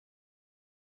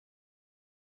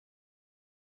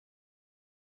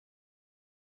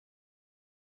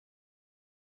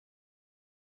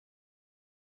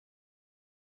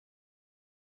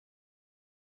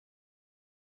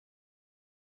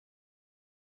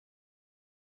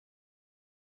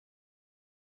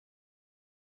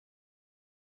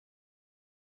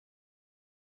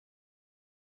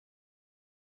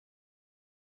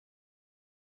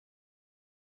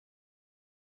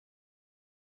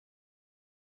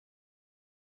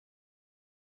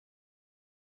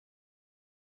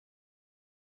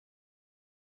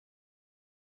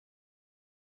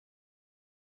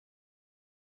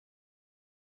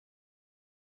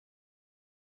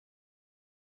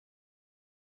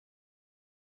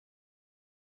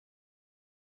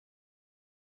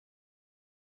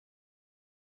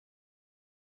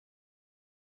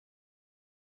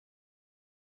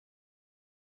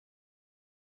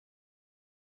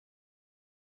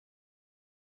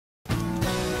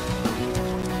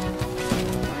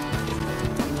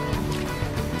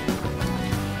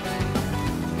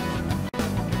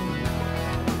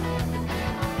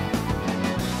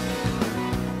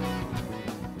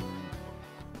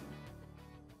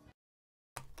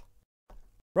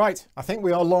Right, I think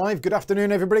we are live. Good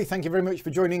afternoon, everybody. Thank you very much for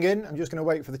joining in. I'm just going to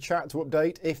wait for the chat to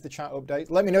update, if the chat updates.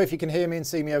 Let me know if you can hear me and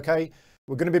see me okay.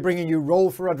 We're going to be bringing you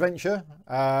Roll for Adventure.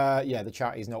 Yeah, the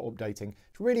chat is not updating.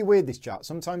 It's really weird, this chat.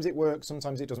 Sometimes it works,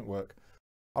 sometimes it doesn't work.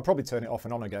 I'll probably turn it off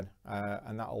and on again,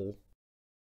 and that'll...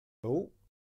 Oh,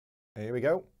 here we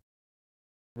go.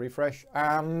 Refresh,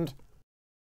 and...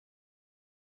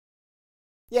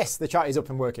 Yes, the chat is up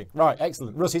and working. Right,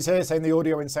 excellent. Russ is here saying the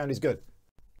audio and sound is good.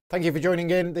 Thank you for joining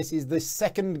in. This is the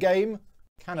second game,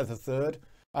 kind of the third,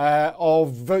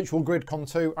 of Virtual Grid Con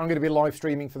 2. I'm going to be live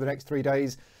streaming for the next 3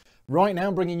 days. Right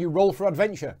now, bringing you Roll for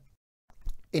Adventure.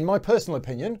 In my personal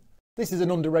opinion, this is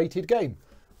an underrated game.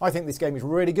 I think this game is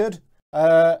really good,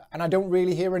 and I don't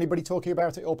really hear anybody talking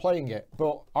about it or playing it,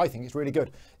 but I think it's really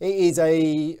good. It is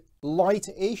a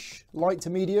light-ish, light to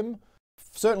medium,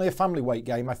 certainly a family weight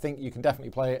game. I think you can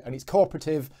definitely play it, and it's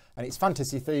cooperative, and it's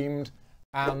fantasy themed,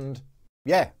 and...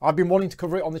 yeah, I've been wanting to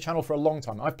cover it on the channel for a long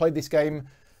time. I've played this game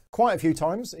quite a few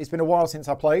times. It's been a while since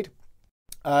I played,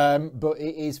 but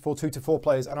it is for 2 to 4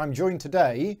 players. And I'm joined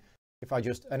today, if I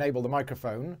just enable the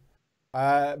microphone,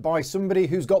 by somebody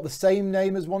who's got the same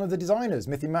name as one of the designers,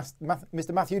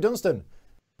 Mr. Matthew Dunstan.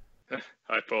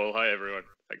 Hi, Paul. Hi, everyone.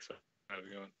 Thanks for having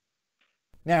me on.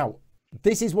 Now,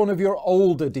 this is one of your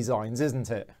older designs, isn't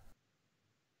it?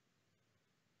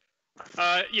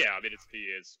 Yeah, I mean, it's a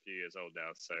few years old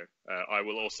now, so I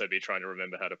will also be trying to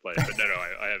remember how to play it. But no,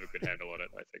 I have a good handle on it,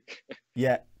 I think.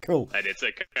 Yeah, cool. And it's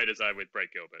a co-design with Brett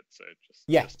Gilbert, so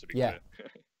just to be clear.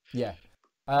 Yeah.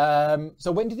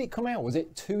 So when did it come out? Was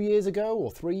it 2 years ago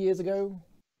or 3 years ago?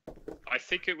 I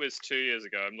think it was 2 years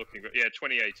ago. I'm looking, yeah,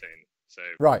 2018. So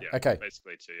right, yeah, okay.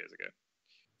 Basically 2 years ago.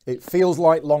 It feels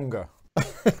like longer.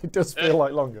 It does feel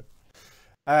like longer.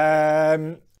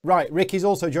 Right, Rick is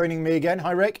also joining me again.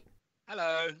 Hi, Rick.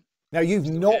 Hello. Now, you've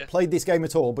not played this game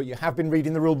at all, but you have been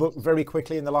reading the rulebook very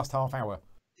quickly in the last half hour.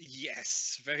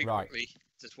 Yes, very quickly.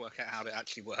 Just work out how it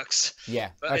actually works. Yeah,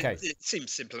 but okay. It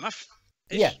seems simple enough.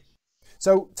 Yeah.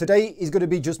 So today is going to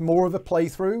be just more of a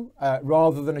playthrough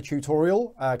rather than a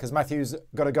tutorial, because Matthew's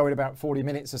got to go in about 40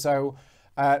 minutes or so.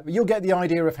 You'll get the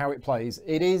idea of how it plays.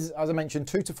 It is, as I mentioned,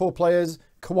 2 to 4 players,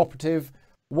 cooperative.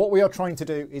 What we are trying to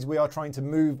do is we are trying to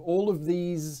move all of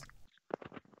these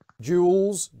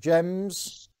jewels,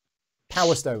 gems,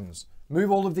 power stones.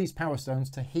 Move all of these power stones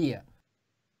to here.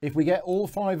 If we get all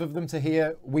 5 of them to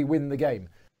here, we win the game.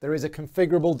 There is a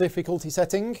configurable difficulty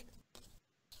setting.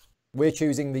 We're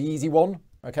choosing the easy one,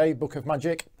 okay, Book of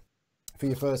Magic, for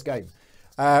your first game.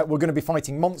 We're going to be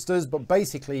fighting monsters, but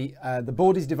basically the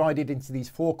board is divided into these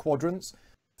 4 quadrants.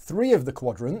 3 of the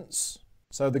quadrants,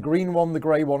 so the green one, the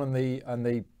grey one, and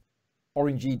the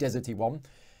orangey deserty one,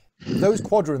 those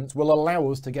quadrants will allow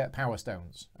us to get power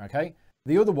stones, okay?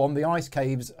 The other one, the ice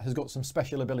caves, has got some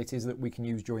special abilities that we can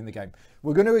use during the game.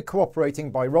 We're going to be cooperating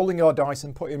by rolling our dice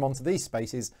and putting them onto these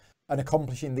spaces and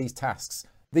accomplishing these tasks.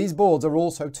 These boards are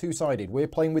also 2-sided. We're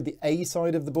playing with the A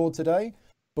side of the board today,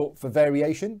 but for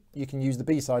variation, you can use the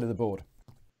B side of the board.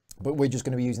 But we're just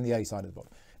going to be using the A side of the board.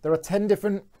 There are 10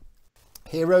 different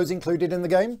heroes included in the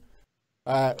game.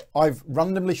 I've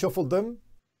randomly shuffled them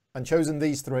and chosen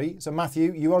these 3. So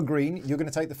Matthew, you are green. You're going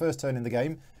to take the first turn in the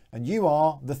game, and you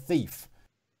are the thief.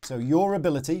 So your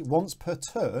ability once per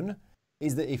turn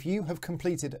is that if you have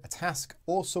completed a task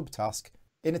or subtask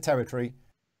in a territory,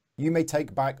 you may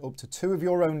take back up to 2 of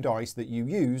your own dice that you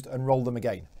used and roll them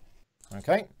again.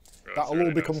 Okay, that'll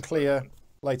all become clear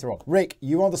later on. Rick,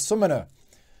 you are the summoner.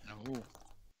 Oh.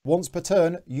 Once per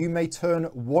turn, you may turn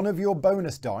one of your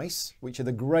bonus dice, which are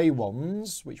the grey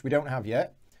ones, which we don't have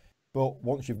yet. But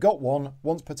once you've got one,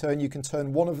 once per turn, you can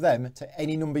turn one of them to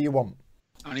any number you want.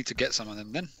 I need to get some of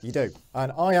them then. You do.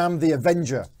 And I am the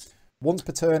Avenger. Once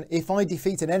per turn, if I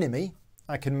defeat an enemy,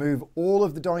 I can move all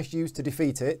of the dice used to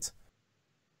defeat it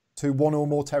to 1 or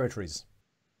more territories.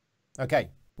 Okay,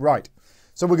 right.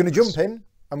 So we're going to jump in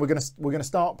and we're going to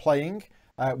start playing.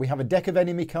 We have a deck of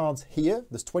enemy cards here.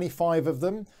 There's 25 of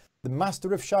them. The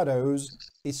Master of Shadows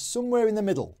is somewhere in the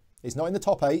middle. It's not in the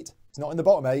top 8. It's not in the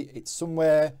bottom 8. It's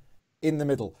somewhere in the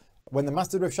middle. When the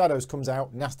Master of Shadows comes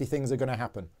out, nasty things are going to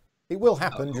happen. It will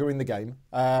happen during the game.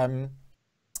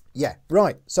 Yeah,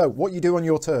 right. So what you do on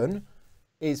your turn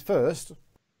is first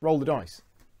roll the dice.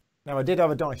 Now, I did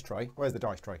have a dice tray. Where's the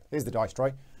dice tray? Here's the dice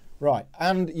tray. Right,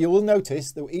 and you will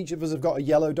notice that each of us have got a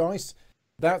yellow dice.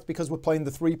 That's because we're playing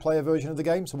the 3-player version of the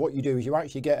game. So what you do is you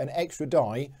actually get an extra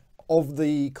die of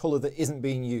the colour that isn't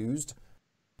being used.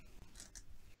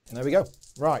 And there we go.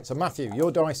 Right, so Matthew,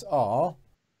 your dice are...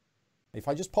 If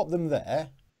I just pop them there,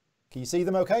 can you see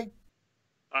them okay?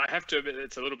 I have to admit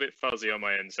it's a little bit fuzzy on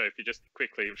my end, so if you just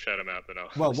quickly shout them out, then I'll...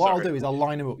 Well, what I'll do is I'll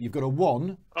line them up. You've got a 1,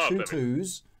 two perfect.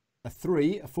 2s, a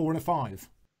 3, a 4 and a 5.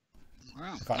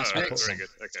 Wow, that's very good.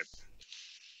 Okay.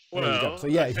 Well, there you go. So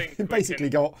yeah, you basically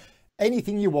got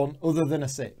anything you want other than a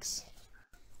 6.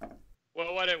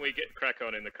 Well, why don't we get crack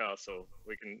on in the castle?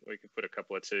 We can put a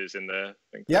couple of 2s in there. I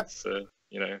think yep. That's,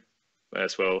 may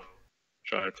as well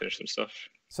try and finish some stuff.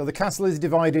 So the castle is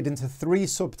divided into 3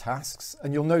 subtasks,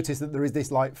 and you'll notice that there is this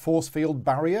like force field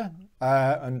barrier,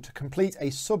 and to complete a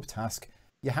subtask,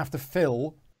 you have to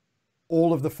fill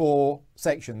all of the 4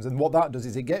 sections, and what that does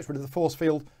is it gets rid of the force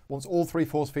field. Once all 3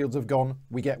 force fields have gone,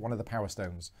 we get one of the power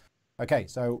stones. Okay,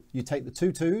 so you take the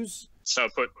 2 2s. So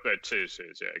put 2 2s,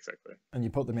 yeah, exactly. And you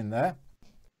put them in there.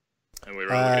 And we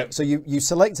roll again. So you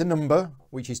select a number,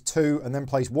 which is 2, and then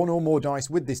place 1 or more dice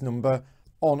with this number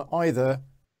on either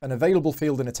an available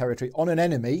field in a territory on an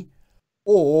enemy,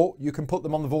 or you can put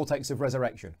them on the vortex of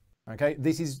resurrection. Okay,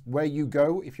 this is where you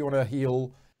go if you want to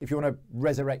heal, if you want to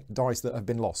resurrect dice that have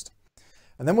been lost.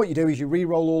 And then what you do is you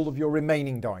re-roll all of your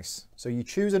remaining dice. So you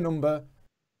choose a number,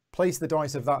 place the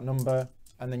dice of that number,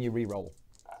 and then you re-roll.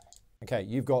 Okay,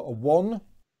 you've got a 1,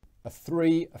 a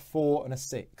 3, a 4, and a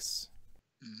 6.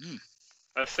 Mm-hmm.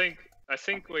 I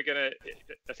think we're gonna.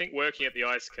 I think working at the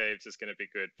ice caves is gonna be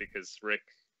good because Rick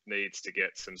needs to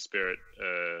get some spirit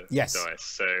yes.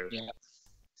 dice.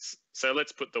 So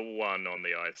let's put the 1 on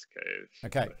the ice cave.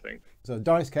 Okay. I think. So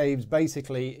dice caves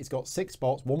basically it's got 6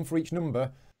 spots, 1 for each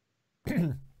number.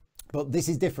 But this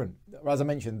is different. As I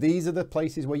mentioned, these are the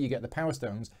places where you get the power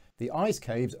stones. The ice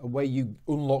caves are where you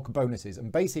unlock bonuses,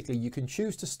 and basically you can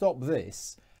choose to stop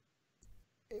this.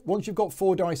 Once you've got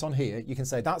 4 dice on here, you can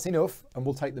say that's enough and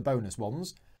we'll take the bonus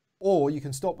ones, or you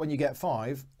can stop when you get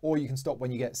 5, or you can stop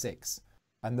when you get 6,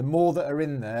 and the more that are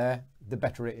in there the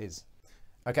better it is.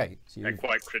 Okay, so and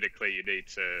quite critically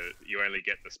you only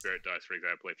get the spirit dice, for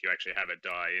example, if you actually have a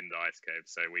die in the ice cave,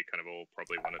 so we kind of all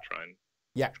probably want to try and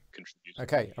contribute.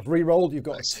 Okay, I've re-rolled. You've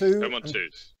got a 2 I'm on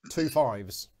 2s. 2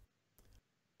 5s.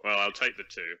 Well, I'll take the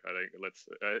 2. I think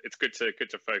it's good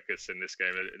to focus in this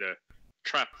game. The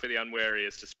trap for the unwary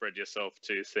is to spread yourself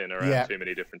too thin around too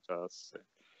many different tasks.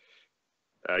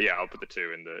 So, I'll put the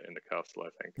 2 in the castle, I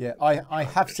think. Yeah, I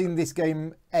have seen this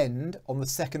game end on the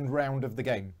 2nd round of the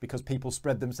game because people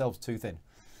spread themselves too thin.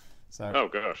 So. Oh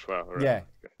gosh! Wow. Right. Yeah.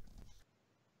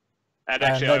 And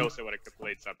actually, I also want to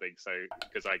complete something, so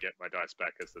because I get my dice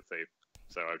back as the thief.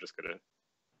 So I'm just gonna.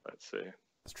 Let's see.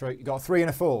 That's true. You got a 3 and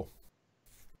a 4.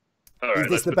 All right,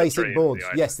 is this the basic boards?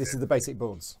 Yes, this is the basic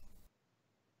boards.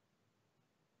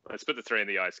 Let's put the 3 in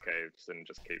the ice caves and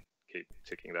just keep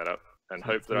ticking that up, and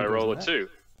hope that I roll a 2.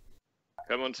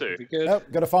 Come on, 2. Nope,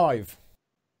 got a 5.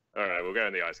 All right, we'll go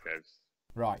in the ice caves.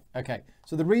 Right. Okay.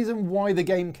 So the reason why the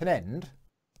game can end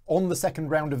on the 2nd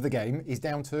round of the game is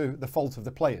down to the fault of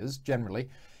the players generally.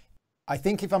 I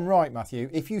think if I'm right, Matthew,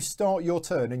 if you start your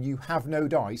turn and you have no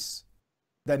dice,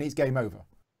 then it's game over.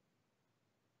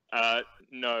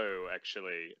 No,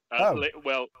 actually.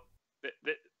 Well,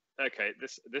 okay.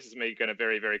 This is me going to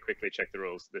very, very quickly check the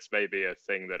rules. This may be a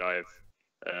thing that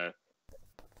I've.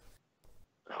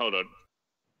 Hold on.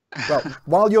 Well,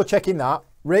 while you're checking that,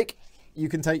 Rick, you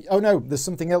can take. Oh no, there's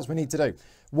something else we need to do.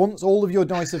 Once all of your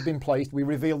dice have been placed, we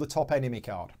reveal the top enemy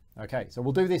card. Okay, so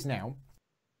we'll do this now.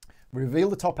 We reveal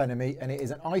the top enemy, and it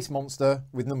is an ice monster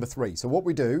with number 3. So what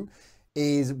we do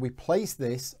is we place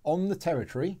this on the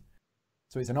territory.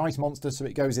 So it's an ice monster, so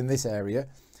it goes in this area.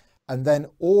 And then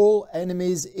all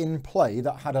enemies in play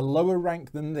that had a lower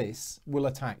rank than this will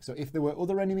attack. So if there were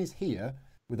other enemies here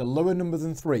with a lower number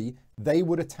than 3, they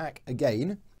would attack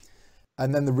again.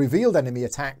 And then the revealed enemy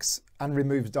attacks and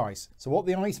removes dice. So what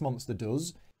the ice monster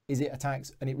does is it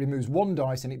attacks and it removes 1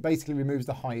 dice, and it basically removes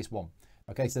the highest one.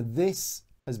 Okay, so this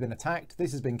has been attacked,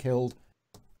 this has been killed,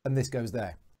 and this goes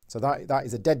there. So that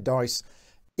is a dead dice.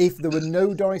 If there were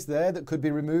no dice there that could be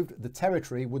removed, the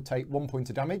territory would take 1 point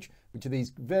of damage, which are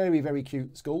these very, very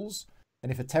cute skulls.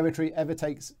 And if a territory ever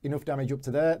takes enough damage up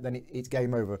to there, then it's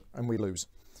game over and we lose.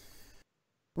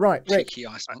 Right, Rick.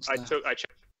 I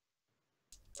checked.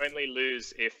 Only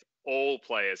lose if all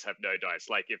players have no dice.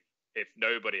 Like if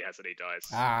nobody has any dice.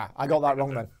 Ah, I got that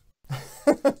wrong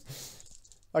then.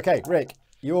 Okay, Rick,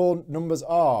 your numbers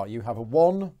are: you have a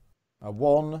 1, a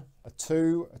 1, a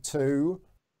 2, a 2,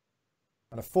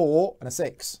 and a 4, and a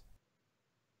 6.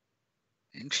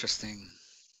 Interesting.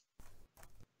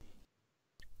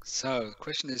 So the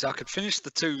question is, I could finish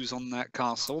the 2s on that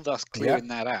castle, thus clearing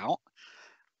that out,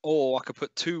 or I could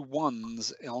put 2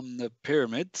 1s on the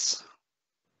pyramids.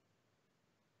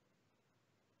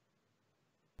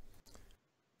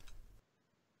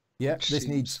 Yeah, this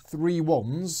needs 3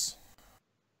 1s.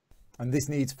 And this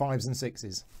needs 5s and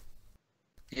 6s.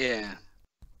 Yeah.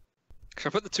 Should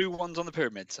I put the 2 1s on the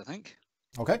pyramids, I think?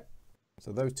 Okay.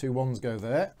 So those 2 1s go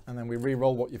there, and then we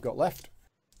re-roll what you've got left.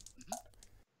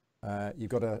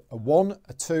 You've got a 1,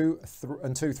 a 2,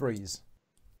 and 2 3s.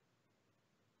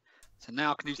 So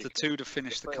now I can use the 2 to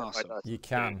finish the castle. You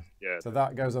can. Yeah. So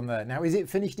that goes on there. Now, is it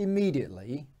finished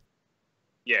immediately?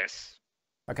 Yes.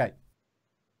 Okay.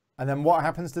 And then what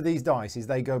happens to these dice is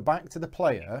they go back to the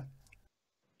player.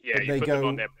 Yeah, you put them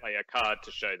on their player card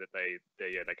to show that they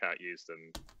can't use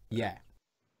them. Yeah.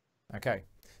 Okay.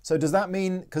 So does that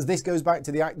mean, because this goes back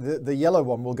to the yellow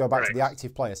one will go back to the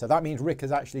active player. So that means Rick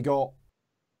has actually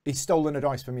he's stolen a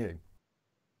dice from you.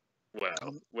 Well,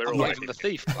 I'm not even the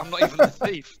thief. I'm not even the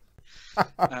thief.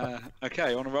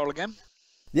 Okay, you want to roll again?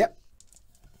 Yep.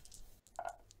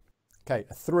 Okay,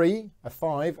 a 3, a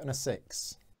 5, and a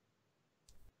 6.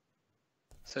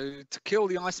 So to kill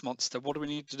the ice monster, what do we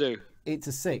need to do? It's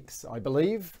a 6, I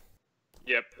believe.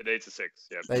 Yep, it needs a 6.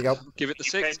 Yep. There you go. Give it the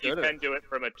 6. You can do it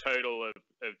from a total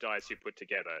of dice you put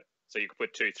together. So you could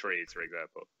put 2 3s, for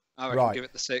example. I reckon Right. give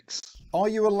it the 6. Are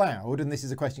you allowed, and this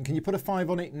is a question, can you put a 5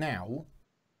 on it now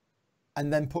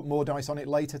and then put more dice on it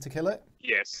later to kill it?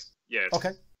 Yes. Yes.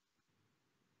 Okay.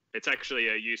 It's actually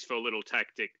a useful little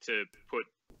tactic to put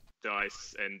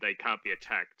dice and they can't be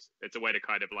attacked. It's a way to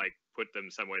kind of like put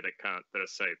them somewhere that are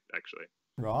safe, actually.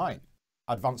 Right.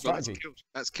 Advanced Well, strategy.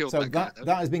 that's killed So that guy,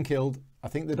 that has been killed. I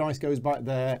think the dice goes back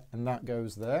there and that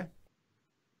goes there.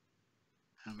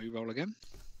 And we roll again.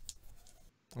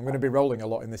 I'm going to be rolling a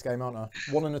lot in this game, aren't I?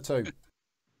 1 and a 2.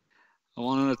 A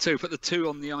 1 and a 2. Put the 2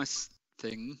 on the ice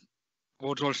thing.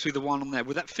 Or do I just do the 1 on there?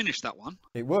 Would that finish that one?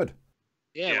 It would.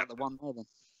 Yeah, like the 1 there then.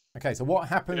 Okay, so what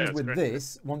happens with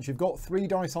this, once you've got 3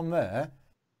 dice on there,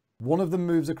 one of them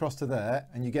moves across to there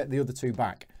and you get the other 2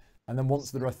 back. And then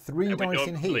once there are 3 dice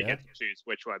in here... We get to choose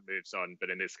which one moves on, but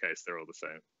in this case, they're all the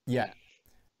same.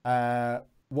 Yeah.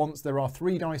 Once there are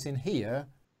 3 dice in here,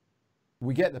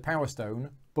 we get the Power Stone,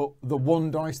 but the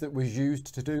 1 dice that was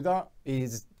used to do that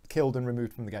is killed and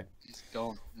removed from the game. It's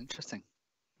gone. Interesting.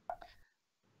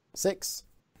 6.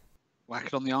 Whack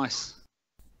it on the ice.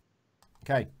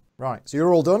 Okay, right. So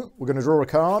you're all done. We're going to draw a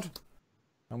card.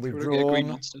 And we've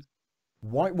drawn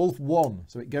White Wolf 1.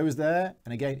 So it goes there,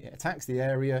 and again, it attacks the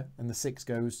area, and the 6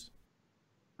 goes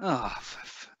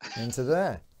into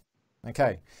there.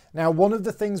 Okay. Now, one of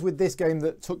the things with this game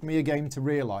that took me a game to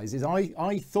realise is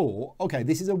I thought, okay,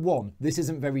 this is a 1. This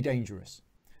isn't very dangerous.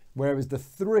 Whereas the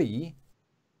 3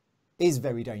 is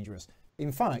very dangerous.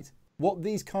 In fact, what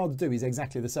these cards do is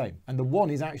exactly the same. And the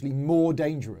 1 is actually more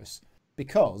dangerous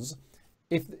because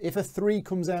if a 3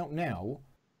 comes out now,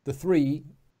 the 3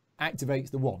 activates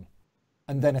the 1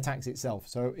 and then attacks itself.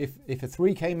 So if a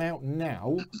 3 came out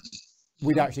now,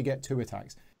 we'd actually get 2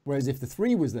 attacks. Whereas if the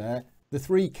 3 was there, the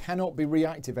 3 cannot be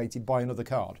reactivated by another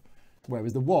card.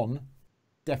 Whereas the 1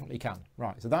 definitely can.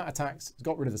 Right, so that attacks, it's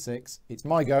got rid of the 6. It's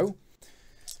my go.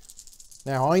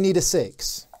 Now I need a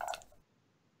 6.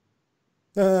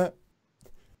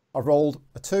 I've rolled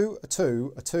a 2, a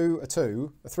 2, a 2, a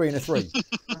 2, a 3 and a 3.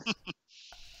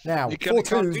 Now, you 4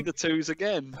 can't 2s, do the 2s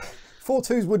again. 4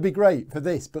 2s would be great for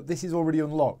this, but this is already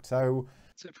unlocked, so...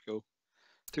 Typical.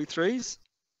 2 3s?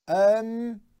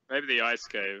 Maybe the ice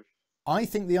cave. I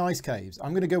think the ice caves.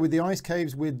 I'm going to go with the ice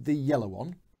caves with the yellow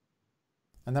one.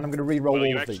 And then I'm going to re-roll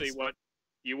all of these.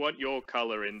 You want your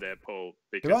colour in there, Paul,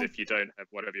 because if you don't have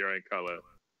one of your own colour,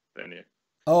 then you...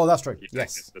 Oh, that's true.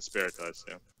 Yes. The spirit dice,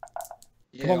 yeah.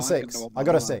 Come on, 6. I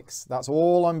got a 6. That's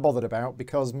all I'm bothered about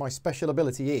because my special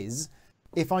ability is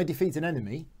if I defeat an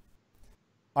enemy,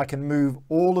 I can move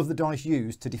all of the dice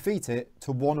used to defeat it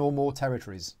to 1 or more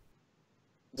territories.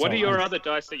 What are your other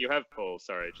dice that you have, Paul?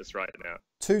 Sorry, just right now.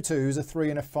 2 2s, a 3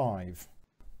 and a 5.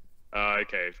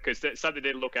 Okay, because something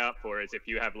to look out for is if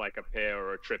you have like a pair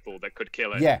or a triple that could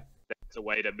kill it. Yeah. That's a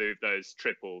way to move those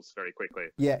triples very quickly.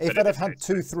 Yeah, if I'd have had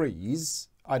 2 3s,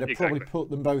 I'd have probably put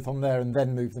them both on there and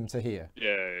then move them to here.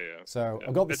 Yeah. So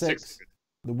I've got the 6.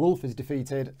 The wolf is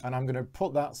defeated, and I'm going to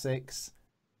put that 6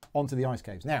 onto the ice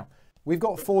caves. Now, we've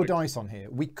got 4 dice on here.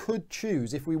 We could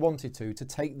choose, if we wanted to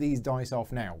take these dice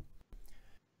off now.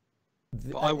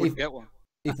 But I wouldn't get one.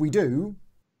 If we do,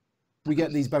 we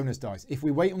get these bonus dice. If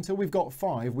we wait until we've got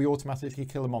 5, we automatically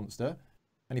kill a monster.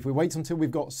 And if we wait until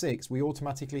we've got 6, we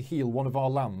automatically heal one of our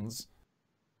lands.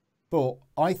 But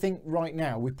I think right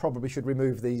now we probably should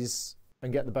remove these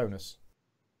and get the bonus.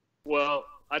 Well,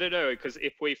 I don't know, because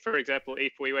for example,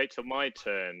 if we wait till my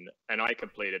turn and I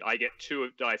complete it, I get 2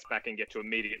 dice back and get to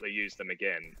immediately use them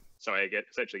again. So I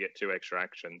essentially get 2 extra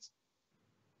actions.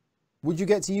 Would you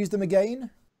get to use them again?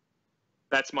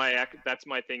 That's my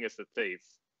thing as the thief.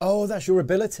 Oh, that's your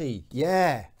ability.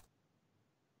 Yeah.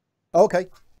 Okay,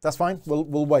 that's fine.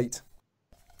 We'll wait.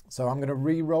 So I'm going to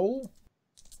re-roll.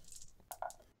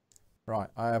 Right,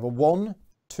 I have a 1,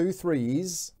 2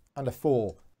 threes, and a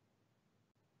 4.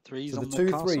 Threes so on the the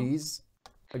 2 castle. threes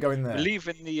are going there. We're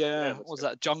leaving the what was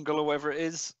that, jungle or whatever it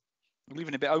is? We're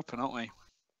leaving it a bit open, aren't we?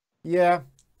 Yeah.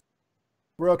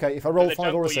 We're okay. If I roll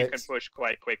 5 or a 6. You can push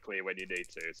quite quickly when you need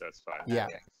to, so that's fine. Yeah.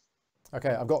 Okay,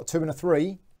 I've got a 2 and a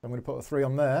 3. I'm going to put a 3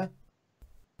 on there.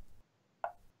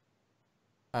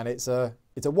 And it's a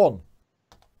 1.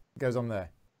 It goes on there.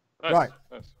 Nice. Right.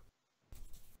 Nice.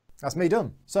 That's me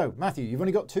done. So, Matthew, you've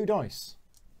only got 2 dice.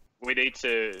 We need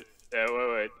to...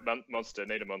 wait. Monster.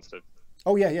 Need a monster.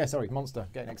 Oh, yeah, sorry. Monster.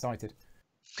 Getting excited.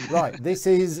 Right, this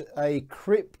is a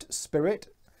Crypt Spirit.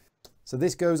 So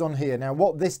this goes on here. Now,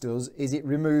 what this does is it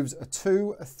removes a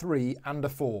 2, a 3, and a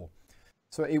 4.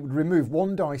 So it would remove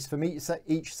 1 dice from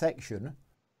each section,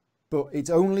 but it's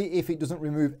only if it doesn't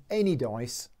remove any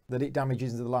dice that it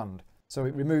damages the land. So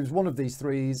it removes 1 of these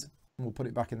 3s, and we'll put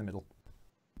it back in the middle.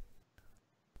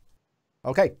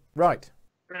 Okay, right.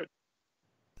 Good.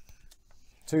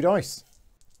 2 dice.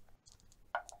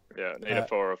 Yeah, need a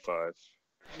 4 or 5.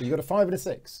 You got a 5 and a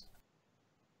 6.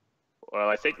 Well,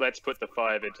 I think let's put the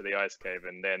 5 into the ice cave,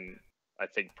 and then I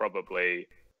think probably...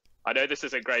 I know this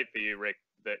isn't great for you, Rick,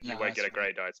 that you won't get a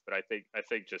grey dice, but I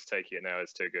think just taking it now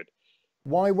is too good.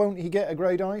 Why won't he get a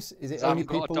grey dice? Is it only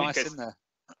people? Got a dice in there.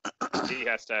 He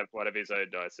has to have one of his own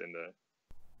dice in there.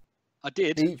 I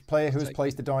did. Each player who has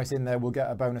placed a dice in there will get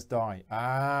a bonus die.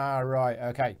 Ah, right.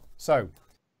 Okay. So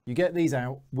you get these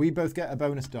out. We both get a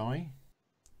bonus die.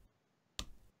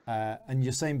 And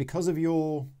you're saying because of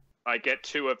your... I get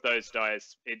 2 of those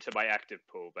dice into my active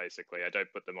pool, basically. I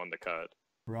don't put them on the card.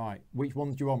 Right. Which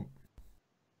ones do you want?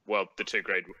 Well, the 2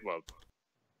 grade... Well,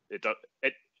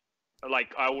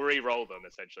 like, I'll re-roll them,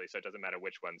 essentially, so it doesn't matter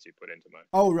which ones you put into mine.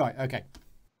 Oh, right. Okay.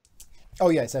 Oh,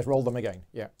 yeah. It says roll them again.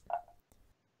 Yeah.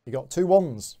 You got 2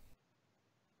 ones.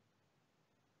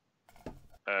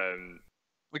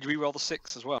 Would you re-roll the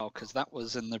 6 as well? Because that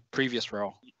was in the previous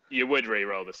roll. You would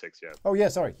re-roll the 6, yeah. Oh, yeah.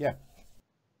 Sorry. Yeah.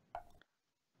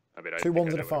 I mean, 2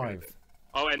 ones and a 5.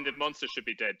 Oh, and the monster should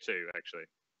be dead too, actually.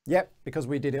 Yep, because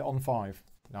we did it on 5.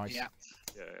 Nice. Yeah.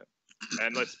 Yeah.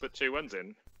 And let's put 2 ones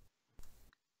in.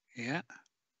 Yeah.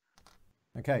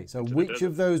 Okay, so which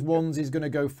of those ones is going to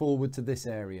go forward to this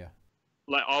area?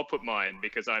 Like, I'll put mine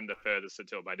because I'm the furthest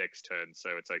until my next turn,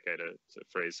 so it's okay to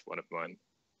freeze one of mine.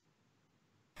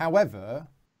 However,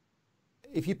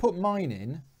 if you put mine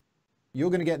in, you're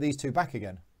going to get these 2 back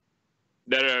again.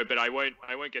 No, but I won't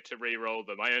get to re-roll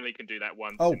them. I only can do that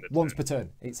once. Oh, in the once turn. per turn.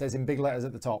 It says in big letters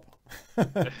at the top.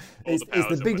 It's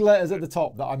the big letters at the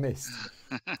top that I missed.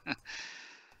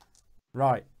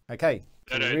 Right. Okay.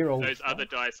 So No, those other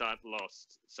dice aren't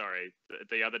lost. Sorry,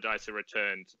 the other dice are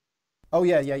returned. Oh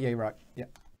yeah, you're right. Yeah.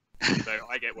 So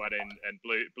I get one in, and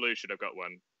blue should have got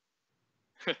one.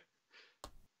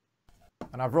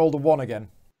 And I've rolled a 1 again.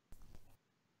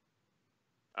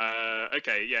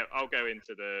 Okay, yeah, I'll go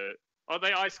into the... Oh,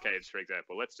 the ice caves, for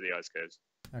example. Let's do the ice caves.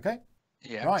 Okay.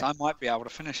 Yeah, right. I might be able to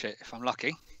finish it if I'm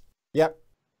lucky. Yep.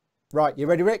 Right, you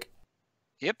ready, Rick?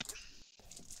 Yep.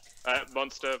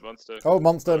 Monster. Oh,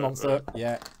 monster.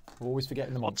 Yeah. Always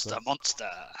forgetting the monster. Monster.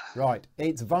 Right,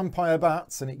 it's vampire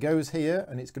bats, and it goes here,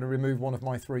 and it's going to remove 1 of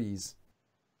my 3s.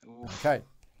 Oof. Okay.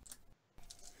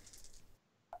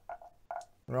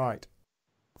 Right.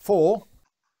 4.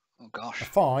 Oh gosh. A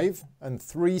 5 and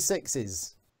 3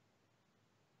 6s.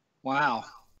 Wow.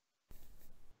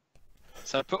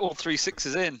 So I put all 3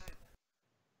 6s in.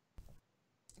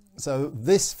 So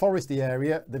this foresty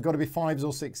area, they've got to be 5s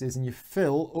or 6s, and you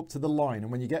fill up to the line.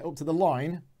 And when you get up to the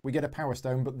line, we get a power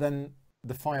stone, but then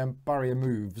the fire barrier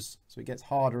moves, so it gets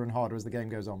harder and harder as the game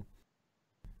goes on.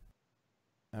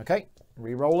 Okay,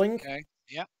 re-rolling. Okay.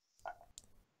 Yeah.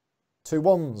 2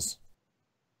 1s.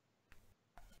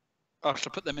 Oh,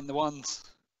 should I put them in the 1s?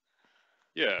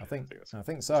 Yeah, I think Let's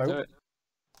do so. it.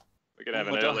 we could have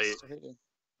an My early... dice to hit you.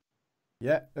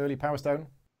 Yeah, early power stone.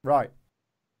 Right.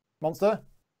 Monster.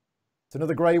 It's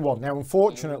another grey one. Now,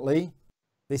 unfortunately,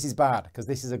 this is bad because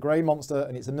this is a grey monster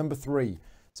and it's a number 3.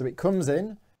 So it comes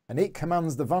in and it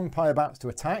commands the vampire bats to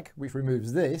attack, which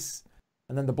removes this.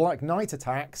 And then the Black Knight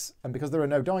attacks. And because there are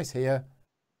no dice here,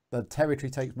 the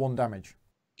territory takes 1 damage.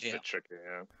 Yeah. Bit tricky,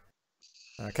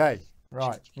 yeah. Okay.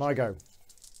 Right. My go.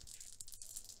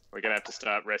 We're going to have to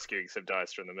start rescuing some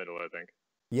dice from the middle, I think.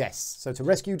 Yes. So to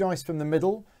rescue dice from the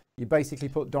middle, you basically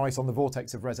put dice on the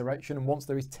Vortex of Resurrection. And once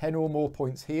there is 10 or more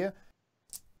points here,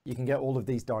 you can get all of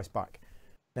these dice back.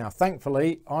 Now,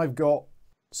 thankfully, I've got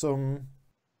some...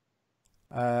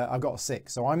 I've got a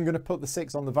 6. So I'm going to put the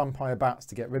 6 on the vampire bats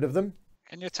to get rid of them.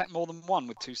 Can you attack more than 1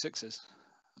 with 2 6s?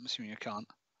 I'm assuming you can't.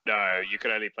 No, you can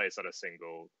only place on a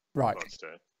single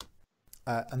monster.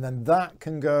 And then that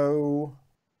can go...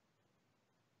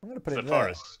 I'm going to put it there. The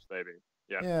forest, maybe.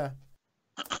 Yeah. Yeah.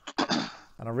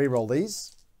 And I re-roll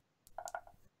these.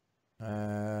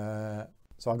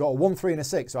 So I got a 1, 3, and a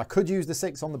 6. So I could use the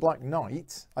 6 on the Black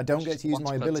Knight. I don't get to use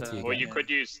my ability again. Or you could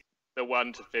use the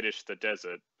 1 to finish the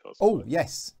desert, possibly. Oh,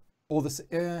 yes. Or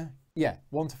the... yeah,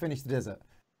 1 to finish the desert.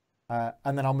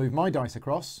 And then I'll move my dice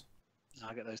across.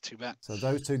 I'll get those 2 back. So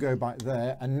those 2 go back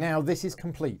there. And now this is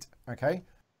complete, okay?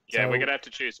 Yeah, we're going to have to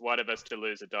choose one of us to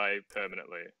lose a die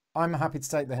permanently. I'm happy to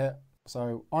take the hit.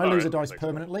 So I lose a dice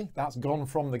permanently. That's gone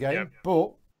from the game.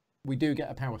 But we do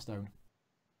get a Power Stone.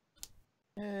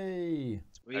 Yay.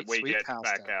 Sweet, and we get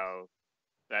back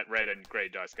that red and grey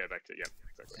dice go back to... Yeah,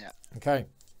 exactly. Yeah. Okay.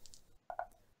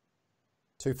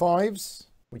 2 5s,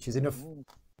 which is enough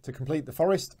to complete the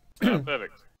forest. Oh,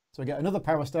 perfect. So we get another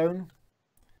Power Stone.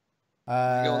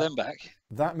 Get all them back.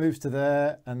 That moves to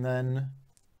there, and then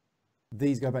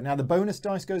these go back. Now the bonus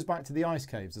dice goes back to the ice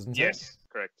caves, doesn't it? Yes,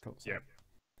 correct. Cool, so. Yeah.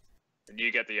 And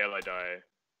you get the yellow die.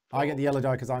 I get the yellow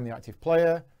die because I'm the active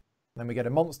player. Then we get a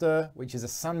monster, which is a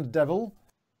Sand Devil.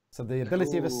 So the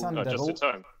ability of a Sand Devil... Just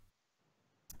in time.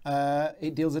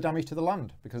 It deals the damage to the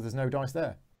land because there's no dice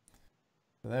there.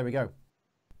 So there we go.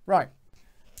 Right.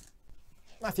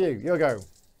 Matthew, your go.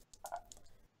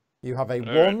 You have a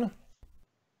 1,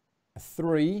 a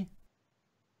 3,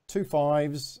 2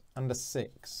 5s, and a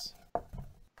 6.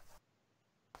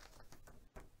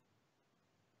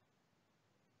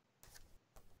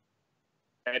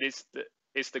 And is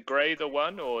the grey the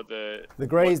 1 or the... The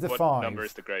grey is the 5. What number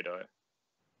is the grey die?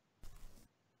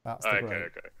 That's the grey.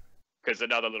 Okay. Because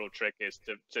another little trick is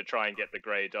to try and get the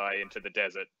grey die into the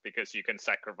desert because you can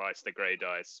sacrifice the grey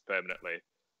dice permanently.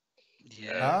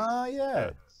 Yeah. Yeah.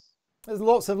 There's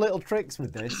lots of little tricks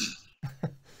with this.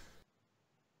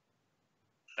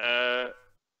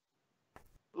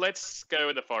 Let's go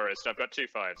with the forest. I've got 2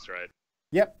 5s, right?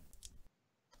 Yep.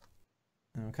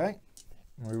 Okay.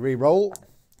 We re-roll.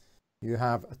 You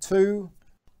have a 2,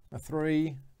 a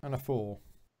 3, and a 4.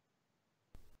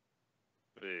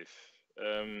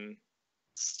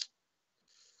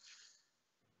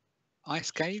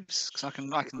 Ice caves? Because I can.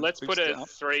 Let's put a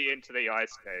 3 into the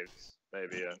ice caves,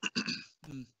 maybe.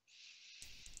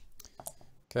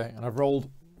 Okay, and I've rolled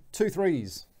 2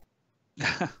 3s.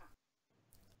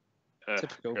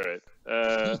 Typical. Right.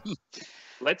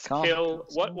 Let's kill.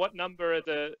 What number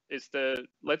is the?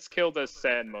 Let's kill the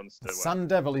sand monster. The Sand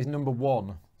Devil is number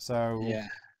 1. So yeah.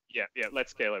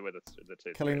 Let's kill it with the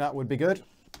 2. Killing that would be good.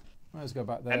 Let's go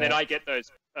back there. And then I get those.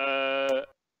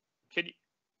 Can you?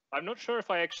 I'm not sure if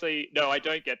I actually. No, I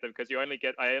don't get them because I only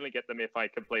get them if I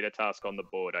complete a task on the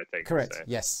board. I think. Correct. So.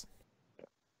 Yes.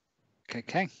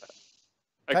 Okay.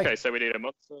 Okay, so we need a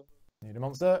monster. Need a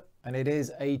monster, and it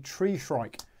is a Tree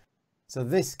Shrike. So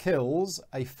this kills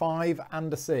a 5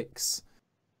 and a 6,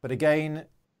 but again,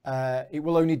 it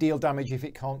will only deal damage if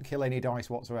it can't kill any dice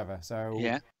whatsoever. So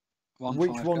yeah.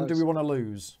 Which one do we want to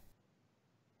lose?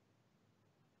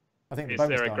 I think the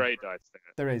bonus there a die. grey dice there?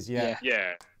 There is, yeah.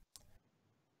 Yeah.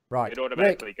 Right. It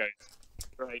automatically goes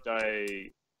grey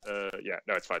die. Yeah.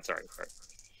 No, it's fine. Sorry.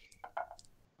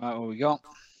 Right, what we got?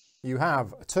 You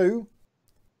have a 2,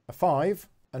 a 5,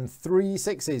 and 3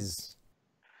 6s.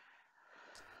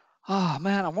 Oh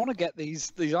man, I want to get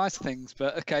these ice things,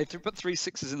 but okay, put 3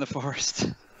 6s in the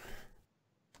forest.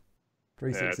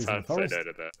 3 6s it's in hard the forest. to say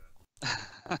no to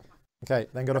that. Okay,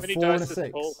 then got a 4 and a 6.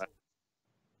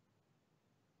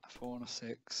 A 4 and a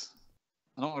 6.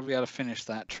 I'm not going to be able to finish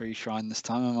that tree shrine this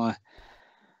time, am I?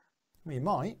 Well, you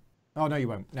might. Oh no, you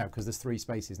won't. No, because there's 3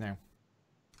 spaces now.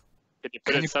 Can you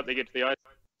put something into the ice?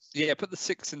 Yeah, put the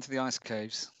 6 into the ice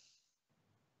caves.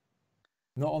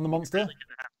 Not on the monster? Really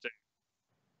gonna have to.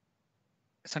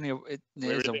 It's only it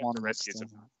is a 1 monster.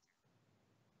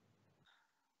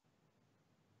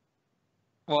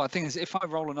 Well, the thing is, if I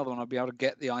roll another one, I'll be able to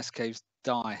get the ice caves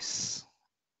dice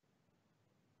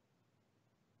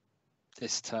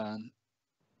this turn.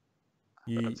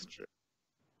 That's true.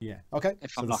 Yeah. Okay.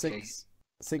 If so I'm the lucky.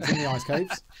 6 in the ice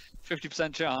caves.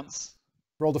 50% chance.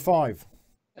 Rolled a 5.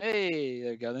 Hey,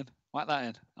 there we go then. Whack that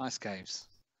in. Ice caves.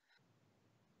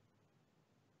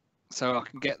 So I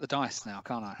can get the dice now,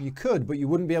 can't I? You could, but you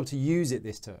wouldn't be able to use it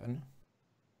this turn.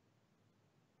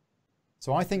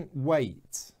 So I think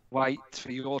wait. Wait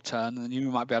for your turn, and then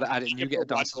you might be able to add it, and you get a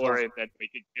dice. Or then we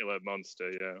can kill a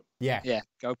monster. Yeah. Yeah. Yeah.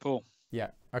 Go, Paul.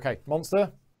 Yeah. Okay.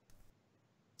 Monster.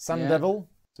 Sand Devil.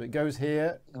 So it goes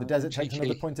here. The desert takes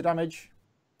another point of damage.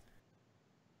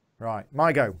 Right.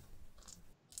 My go.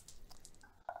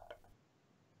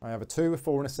 I have a 2, a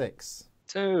 4, and a 6.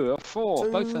 2, a 4.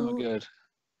 2. Both of them are good.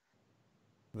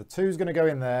 The 2's going to go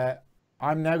in there.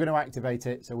 I'm now going to activate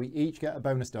it, so we each get a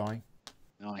bonus die.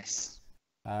 Nice.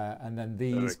 And then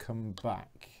these come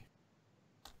back.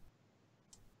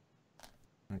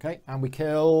 Okay, and we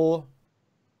kill...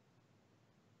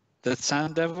 The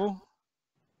Sand Devil?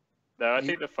 No, I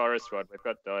think the forest one. We've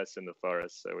got dice in the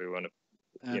forest, so we want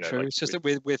to. True. Like it's just that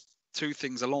with 2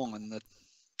 things along and the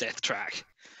death track.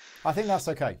 I think that's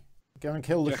okay. Go and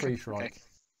kill the tree shrike. Okay.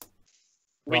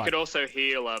 We could also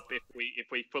heal up if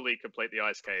we fully complete the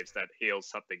ice caves. That heals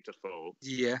something to full.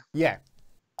 Yeah. Yeah.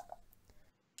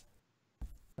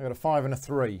 I got a 5 and a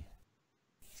 3.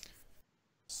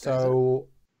 So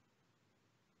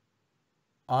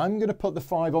I'm going to put the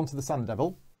 5 onto the Sand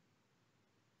Devil.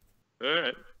 All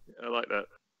right, I like that.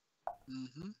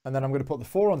 And then I'm going to put the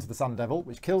 4 onto the Sand Devil,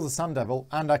 which kills the Sand Devil,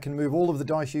 and I can move all of the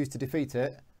dice used to defeat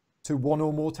it to 1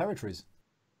 or more territories.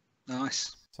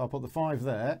 Nice. So I'll put the 5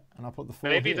 there, and I'll put the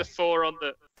 4 Maybe here. the 4 on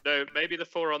the maybe the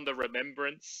 4 on the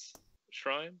Remembrance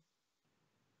Shrine.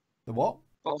 The what?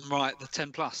 Bottom right, the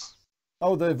 10 plus.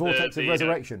 Oh, the Vortex of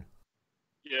Resurrection.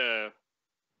 Yeah.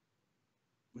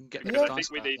 We can get Because the I dice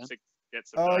think we back need then. to get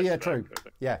some. Oh, dice yeah, back, true. I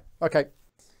think. Yeah, okay.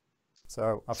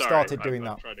 So I've started doing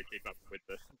I'm that. trying to keep up with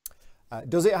the.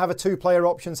 Does it have a 2-player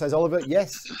option, says Oliver?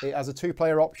 Yes, it has a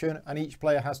 2-player option, and each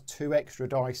player has 2 extra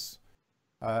dice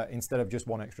instead of just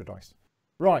 1 extra dice.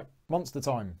 Right, monster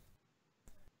time.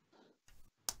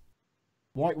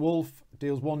 White Wolf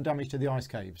deals 1 damage to the ice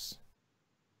caves.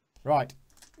 Right,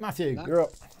 Matthew, you're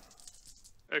up.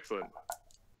 Excellent.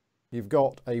 You've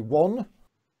got a 1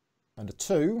 and a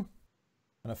 2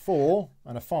 and a 4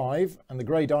 and a 5, and the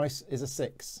grey dice is a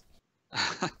 6.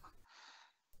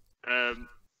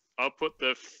 I'll put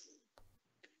the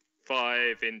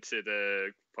 5 into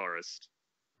the forest.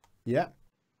 Yeah.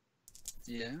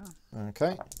 Yeah.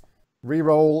 Okay.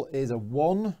 Reroll is a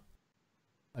 1,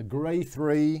 a grey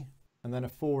 3, and then a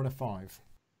 4 and a 5.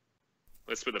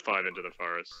 Let's put the 5 into the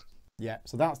forest. Yeah,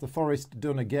 so that's the forest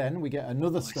done again. We get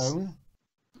another Nice. stone.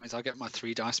 Means I get my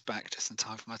 3 dice back just in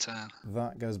time for my turn.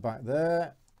 That goes back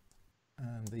there.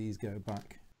 And these go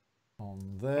back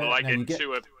on there. Well, I Now you get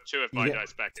two of my get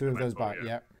dice back. 2 in of my those pool, back,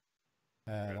 yeah.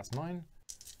 That's mine.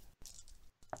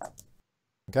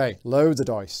 Okay, loads of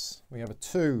dice. We have a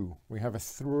 2, we have a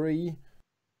 3,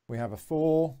 we have a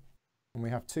 4, and we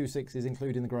have 2 6s,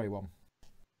 including the grey one.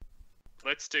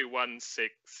 Let's do 1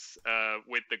 6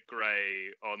 with the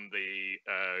grey on the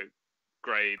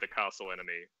grey, the castle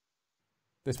enemy.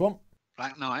 This one?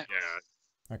 Black Knight.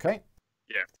 Yeah. Okay.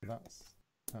 Yeah. So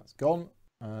that's gone,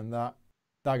 and that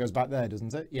goes back there,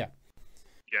 doesn't it? Yeah.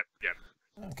 Yep. Yep.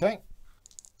 Okay.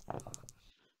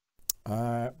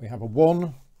 We have a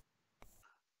 1,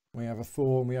 we have a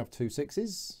 4, and we have 2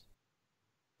 6s.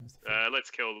 Let's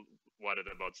kill one of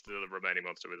the remaining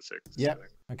monster with a 6. Yeah.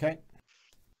 Okay.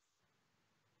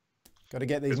 Got to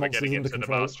get these Because we're monsters getting under into the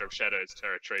control. Master of Shadows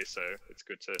territory, so it's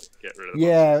good to get rid of the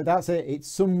Yeah, that's it. It's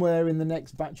somewhere in the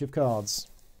next batch of cards.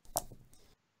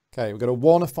 Okay, we've got a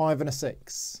 1, a 5, and a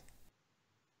 6.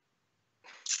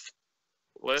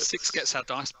 6 gets our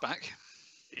dice back.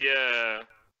 Yeah.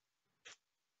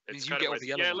 Means It's you kind get of all the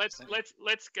yellow yeah. ones, don't you?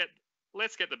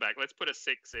 Let's get the back. Let's put a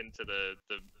 6 into the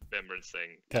remembrance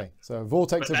thing. Okay, so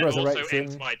Vortex But of that also Resurrection.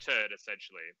 ends my turn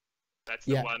essentially. That's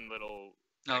the Yeah. one little.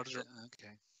 No, does it?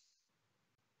 Okay.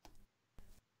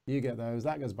 You get those,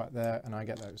 that goes back there, and I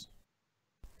get those.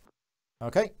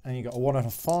 Okay, and you got a 1 and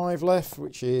a 5 left,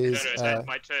 which is No,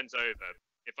 my turn's over.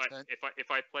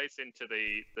 If I place into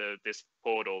this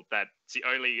portal, that's the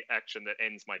only action that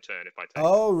ends my turn. If I take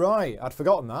oh right, I'd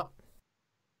forgotten that.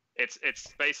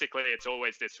 it's basically it's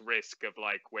always this risk of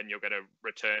like when you're going to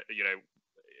return. You know,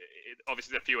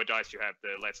 obviously the fewer dice you have,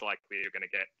 the less likely you're going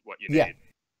to get what you Yeah. need.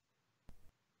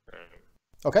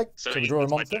 Okay, so we draw a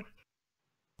that's my monster. turn.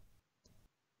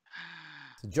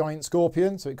 It's a giant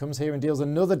scorpion, so it comes here and deals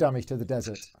another damage to the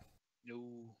desert.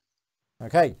 No.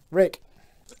 Okay, Rick,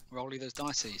 Rolly those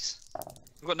dices.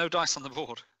 We've got no dice on the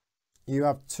board. you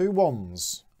have 2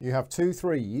 1s, you have 2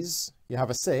 3s, you have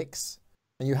a 6,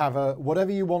 and you have a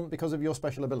whatever you want because of your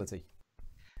special ability.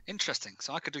 Interesting.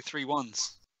 So I could do 3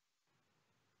 1s.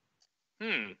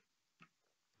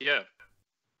 Yeah.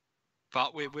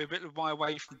 But we're a bit way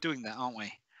away from doing that, aren't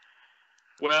we?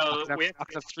 Well, I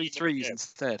could have 3 3s yeah.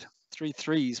 instead. 3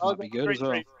 3s Oh, might be good as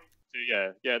well.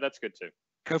 Yeah, that's good too.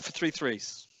 Go for 3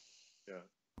 3s. Yeah.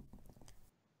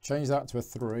 Change that to a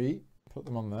 3, put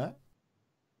them on there.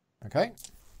 Okay.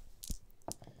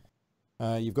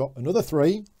 You've got another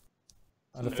 3,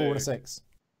 and a 4 and a 6.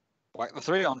 Whack the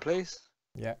 3 on, please.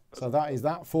 Yeah, so that is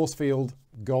that force field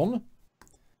gone.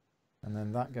 And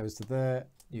then that goes to there.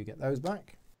 You get those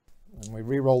back. And we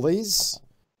re-roll these.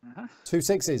 2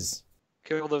 6s.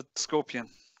 Kill the scorpion.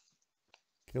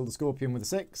 Kill the scorpion with a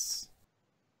 6.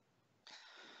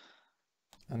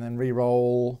 And then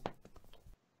re-roll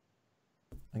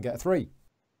and get a 3.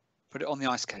 Put it on the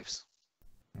ice caves.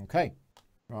 Okay,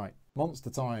 right. Monster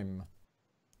time.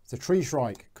 It's a tree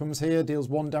shrike. Comes here, deals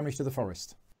 1 damage to the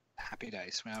forest. Happy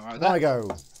days. Right, There I go.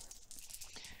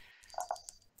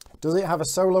 Does it have a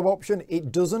solo option?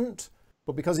 It doesn't,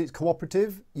 but because it's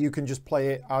cooperative, you can just play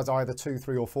it as either 2,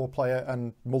 3 or 4 player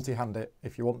and multi-hand it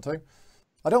if you want to.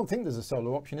 I don't think there's a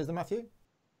solo option, is there, Matthew?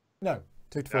 No,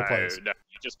 2 to 4 players. No,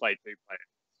 you just play 2 players,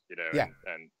 you know, yeah.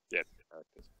 and yeah,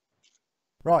 characters.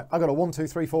 Right, I got a 1, 2,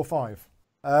 3, 4, 5.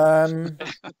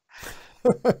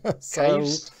 So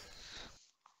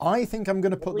I think I'm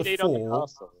going to put the 4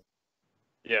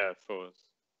 yeah, 4s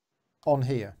on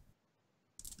here.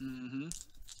 Mm-hmm.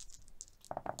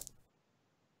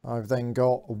 I've then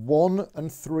got 1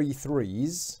 and 3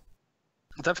 3s.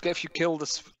 Don't forget, if you kill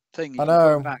this thing, you I can put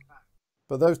know, it back.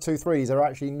 but those 2 3s are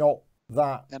actually not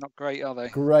that They're not great, are they?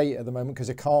 great at the moment because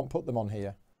you can't put them on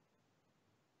here.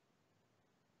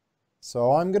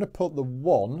 So I'm going to put the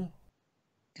 1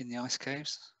 In the ice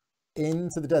caves.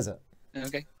 into the desert.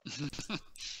 Okay.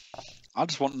 I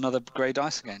just want another grey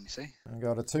dice again, you see. I've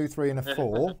got a 2, 3 and a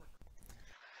 4.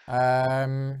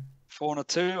 4 and a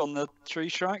 2 on the tree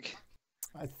shrike.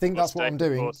 I think that's what I'm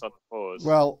doing. Fours.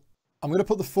 Well, I'm going to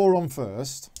put the 4 on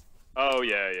first. Oh,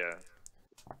 yeah.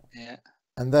 Yeah.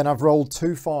 And then I've rolled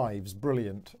 2 5s.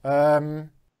 Brilliant. Can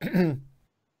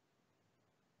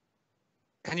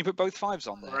you put both 5s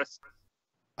on there?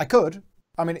 I could.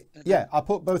 I mean, yeah, I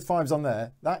put both 5s on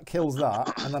there. That kills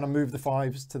that. And then I move the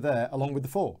 5s to there along with the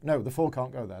 4. No, the 4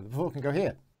 can't go there. The 4 can go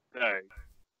here. No.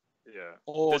 Yeah.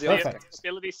 Or Does the the other.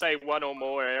 ability say 1 or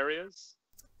more areas?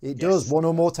 It does. 1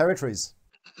 or more territories.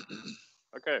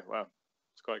 Okay, wow.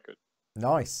 It's quite good.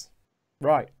 Nice.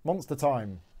 Right, monster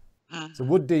time. It's a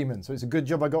wood demon, so it's a good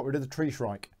job I got rid of the tree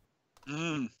shrike.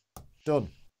 Done.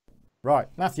 Right,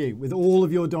 Matthew, with all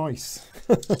of your dice.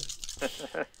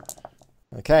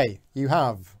 Okay, you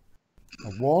have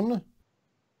a 1,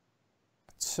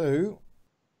 2,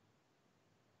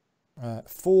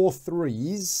 4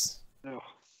 3s,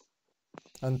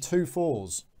 and 2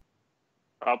 4s.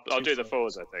 I'll do the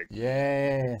 4s, I think.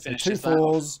 Yeah, so 2 Finishes that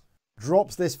 4s,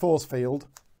 drops this force field,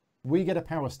 we get a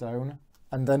power stone,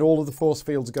 and then all of the force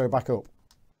fields go back up.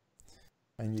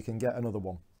 And you can get another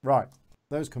one. Right,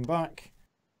 those come back.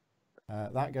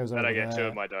 That goes over And I get there. 2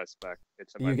 of my dice back.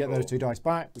 You get those 2 dice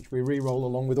back, which we re-roll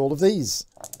along with all of these.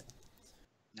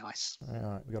 Nice. All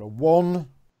right, we got a 1,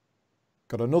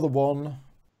 got another 1,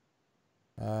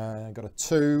 got a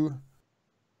 2,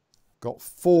 got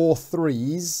 4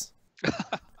 3s,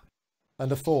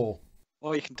 and a 4.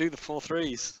 Well, you can do the 4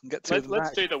 3s and get 2 of them Let's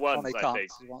back. do the 1s, Oh, they I can't,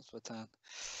 think. 'cause once per turn.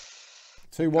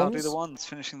 2 Can't do 1s? the 1s,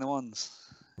 finishing the 1s.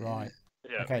 Right.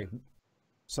 Yeah. Okay.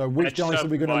 So which And dice are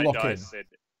we going to my lock in? dice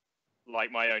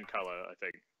like my own colour, I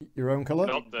think. Your own colour?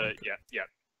 Not the... Yeah.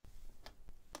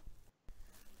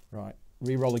 Right.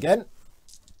 Re-roll again.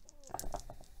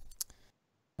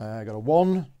 I got a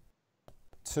 1,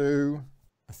 2,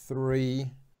 a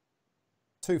 3,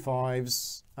 2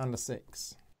 5s, and a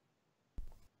 6.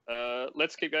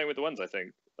 Let's keep going with the 1s, I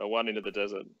think. A 1 into the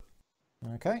desert.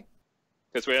 Okay.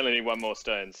 Because we only need 1 more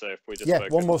stone, so if we just Yeah,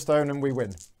 focus... 1 more stone and we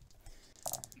win.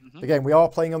 Again, we are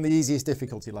playing on the easiest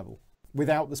difficulty level,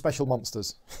 without the special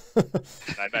monsters.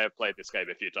 I may have played this game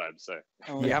a few times, so...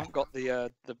 Oh, we haven't got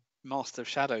the Master of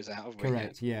Shadows out, have we?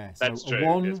 Correct, yeah. So That's a true.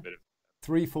 1,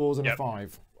 3 4s, and a Yep.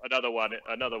 5. Another one into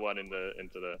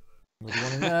the... Another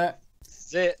one in there.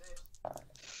 That's it.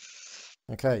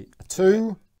 Okay, a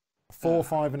 2, a 4,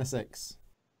 5, and a 6.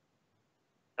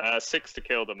 6 to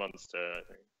kill the monster, I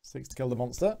think. 6 to kill the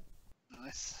monster.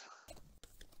 Nice.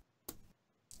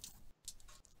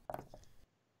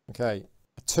 Okay,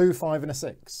 a 2, 5, and a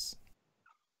 6.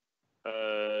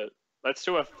 Let's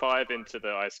do a 5 into the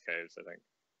ice caves, I think.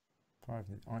 5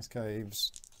 in the ice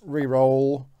caves.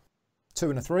 Reroll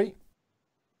 2 and a 3.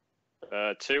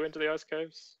 2 into the ice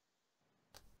caves.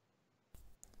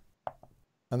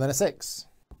 And then a 6.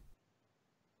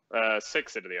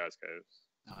 6 into the ice caves.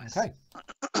 Nice. Okay.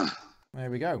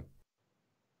 There we go.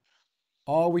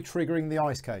 Are we triggering the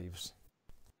ice caves?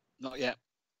 Not yet.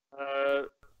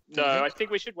 No, I think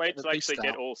we should wait The to actually beast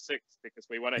get out. all 6 because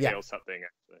we want to Yeah. heal something,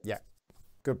 actually. Yeah.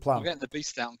 Good I'm plan. getting the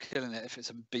beast out and killing it if it's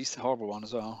a beast, a horrible one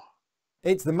as well.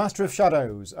 It's the Master of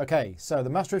Shadows. Okay, so the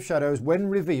Master of Shadows, when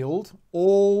revealed,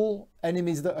 all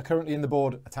enemies that are currently in the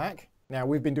board attack. Now,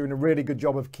 we've been doing a really good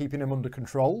job of keeping them under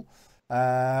control.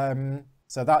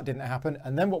 So that didn't happen.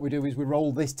 And then what we do is we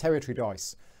roll this territory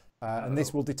dice. And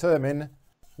this will determine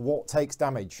what takes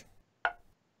damage.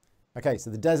 Okay, so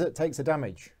the desert takes a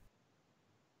damage.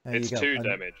 There it's you go. 2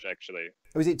 damage, actually.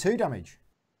 Oh, is it 2 damage?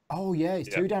 Oh, yeah,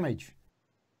 it's 2 damage.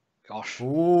 Gosh.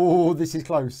 Oh, this is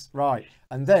close. Right.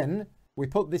 And then we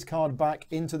put this card back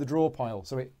into the draw pile.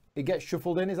 So it gets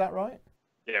shuffled in, is that right?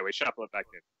 Yeah, we shuffle it back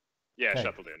in. Yeah, Okay.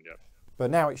 shuffled in, yeah.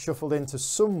 But now it's shuffled into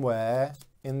somewhere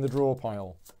in the draw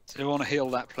pile. So we want to heal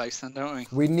that place then, don't we?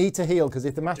 We need to heal, because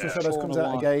if the Master of Shadows 4 comes and a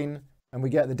out 1. again and we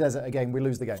get the desert again, we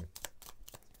lose the game.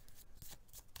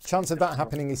 Chance of that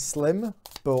happening is slim,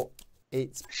 but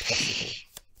it's possible.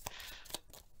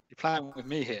 You're playing with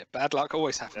me here. Bad luck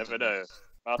always happens. Never know.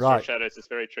 Master Right. of Shadows is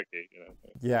very tricky, you know.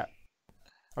 Yeah.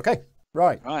 Okay,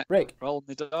 right. Right. Rick. Roll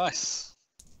the dice.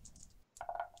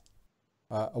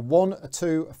 A 1, a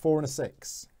 2, a 4 and a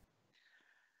 6.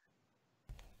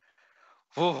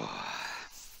 Oh,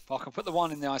 I can put the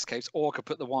 1 in the ice caves, or I could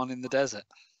put the 1 in the desert.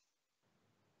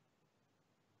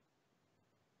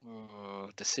 Oh,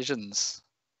 decisions.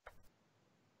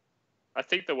 I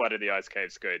think the 1 in the ice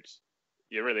cave's good.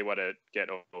 You really want to get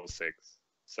all 6.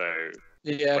 So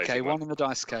Yeah, okay, placing 1 in the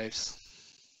dice caves.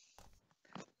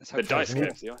 Let's the hope dice for- need-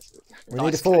 caves, the ice caves. We need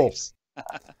a dice 4. caves.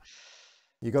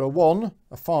 You got a 1,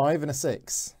 a 5 and a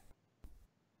 6.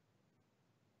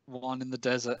 1 in the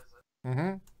desert.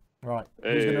 Right.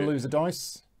 Who's going to Hey. lose a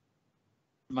dice?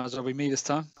 Might as well be me this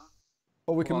time.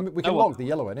 Or we can Well, we can no one. log the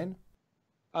yellow one in.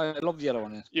 I love the yellow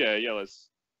one in. Yeah, yellows.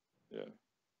 Yeah.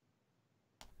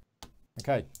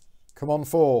 Okay. Come on,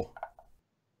 4.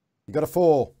 You got a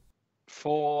 4.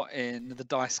 4 in the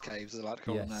dice caves, as I like to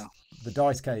call Yes. them now. The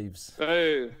dice caves.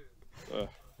 Oh.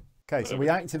 Okay, so we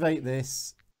activate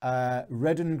this.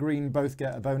 Red and green both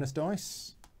get a bonus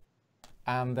dice.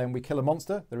 And then we kill a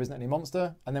monster. There isn't any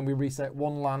monster. And then we reset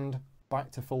 1 land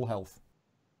back to full health.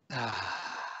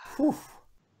 Whew.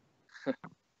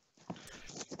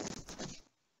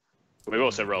 We've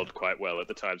also rolled quite well at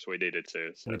the times we needed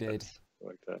to. So We did. that's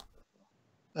worked out.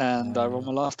 And I roll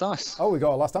my last dice. Oh, we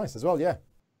got our last dice as well, yeah.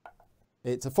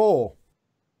 It's a 4.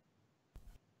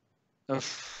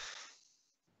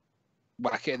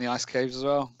 Whack it in the ice caves as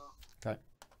well. Okay.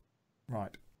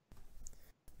 Right.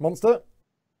 Monster.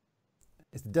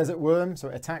 It's the desert worm, so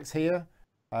it attacks here.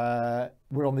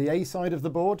 We're on the A side of the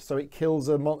board, so it kills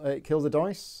a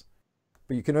dice.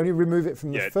 But you can only remove it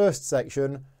from the first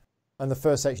section, and the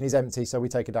first section is empty, so we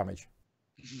take a damage.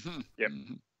 Yep.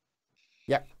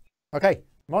 Yep. Okay,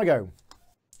 my go.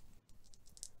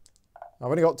 I've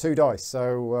only got 2 dice,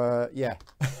 so yeah.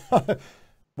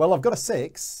 Well, I've got a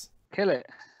 6. Kill it.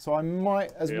 So I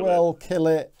might as Kill well kill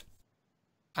it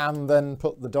and then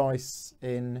put the dice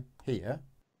in here.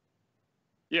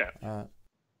 Yeah.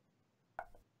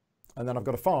 And then I've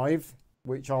got a 5,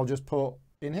 which I'll just put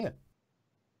in here.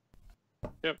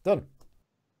 Yep. Done.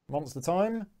 Monster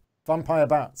time. Vampire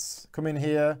bats. Come in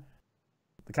here.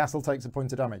 The castle takes a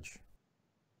point of damage.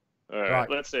 All right, Right.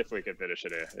 let's see if we can finish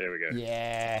it here. Here we go.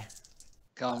 Yeah.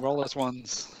 Go on, roll those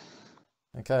ones.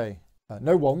 Okay.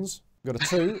 No 1s. We've got a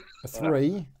 2, a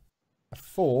 3, a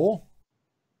 4,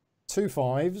 2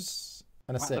 5s,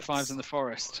 and a Whack 6. the 5s in the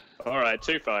forest. All right,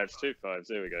 2 5s, 2 5s.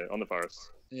 Here we go. On the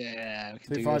forest. Yeah, we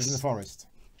can 2 do 5s this. in the forest.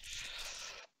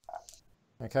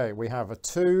 Okay, we have a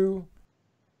 2,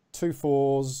 2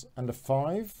 4s, and a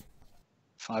 5.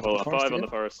 5 Well, in the a forest. 5 on yeah. the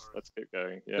forest. Let's keep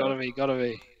going. Yeah. Gotta be.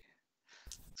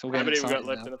 It's all How getting many have we got exciting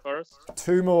left now. in the forest?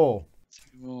 2 more.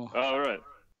 2 more. Oh, all right.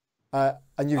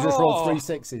 And you've just rolled 3 Oh.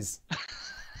 6s.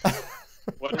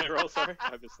 What did I roll? Sorry,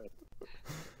 I missed that.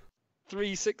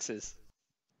 3 6s.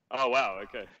 Oh wow.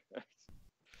 Okay.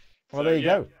 Well, So, there you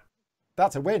yeah. go.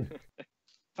 That's a win.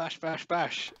 Bash, bash,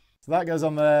 bash. So that goes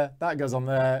on there. That goes on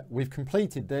there. We've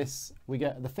completed this. We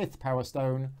get the 5th Power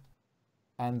Stone.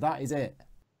 And that is it.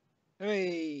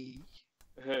 Hey.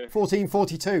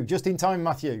 1442. Just in time,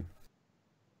 Matthew.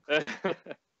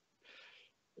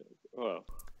 Well,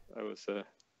 that was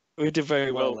We did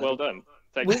very well. well done.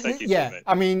 Thank you. Yeah, teammate.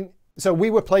 I mean, so we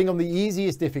were playing on the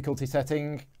easiest difficulty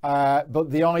setting, but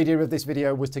the idea of this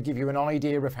video was to give you an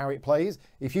idea of how it plays.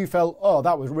 If you felt, oh,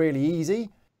 that was really easy,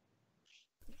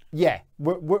 yeah,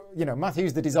 you know,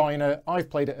 Matthew's the designer. I've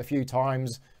played it a few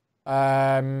times.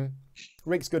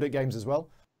 Rick's good at games as well.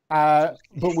 But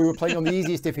we were playing on the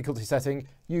easiest difficulty setting.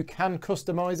 You can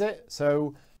customize it.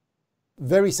 So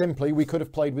very simply, we could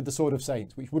have played with the Sword of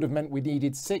Saints, which would have meant we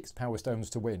needed 6 Power Stones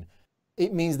to win.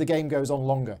 It means the game goes on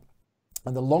longer.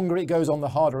 And the longer it goes on, the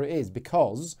harder it is,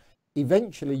 because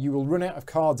eventually you will run out of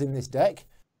cards in this deck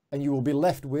and you will be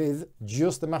left with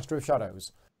just the Master of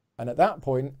Shadows. And at that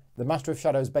point, the Master of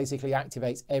Shadows basically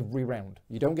activates every round.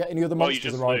 You don't get any other Well, you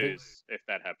monsters just arriving. lose if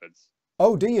that happens.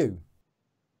 Oh, do you?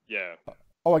 Yeah.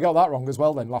 Oh, I got that wrong as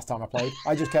well then last time I played.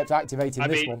 I just kept activating I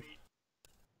this mean, one.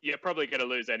 you're probably going to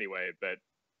lose anyway, but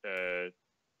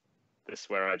this is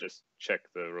where I just check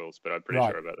the rules, but I'm pretty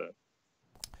sure about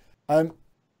that.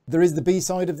 There is the B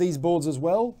side of these boards as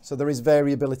well, so there is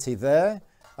variability there.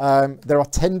 There are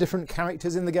 10 different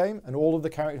characters in the game, and all of the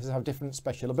characters have different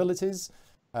special abilities.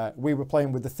 We were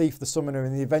playing with the Thief, the Summoner,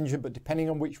 and the Avenger, but depending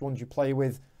on which ones you play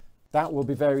with, that will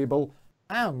be variable.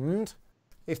 And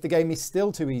if the game is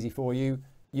still too easy for you,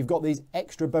 you've got these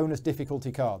extra bonus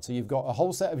difficulty cards. So you've got a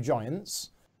whole set of giants,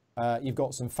 you've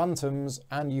got some phantoms,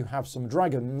 and you have some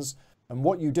dragons. And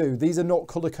what you do, these are not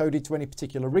color-coded to any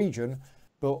particular region,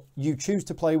 but you choose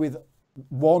to play with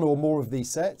one or more of these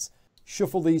sets,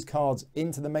 shuffle these cards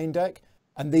into the main deck,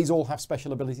 and these all have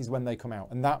special abilities when they come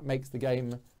out, and that makes the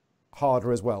game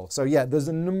harder as well. So yeah, there's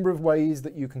a number of ways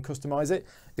that you can customize it.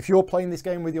 If you're playing this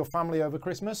game with your family over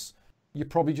Christmas, you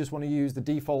probably just want to use the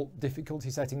default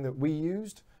difficulty setting that we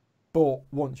used, but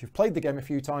once you've played the game a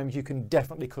few times, you can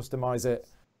definitely customize it.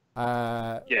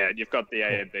 Yeah, you've got the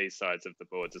A and B sides of the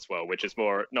boards as well, which is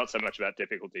more not so much about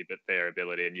difficulty but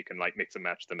variability, and you can like mix and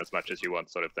match them as much as you want,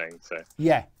 sort of thing. So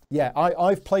yeah,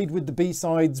 I've played with the B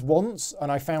sides once,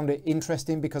 and I found it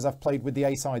interesting because I've played with the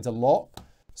A sides a lot.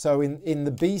 So in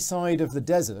the B side of the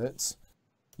desert,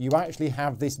 you actually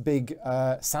have this big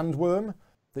sandworm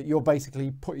that you're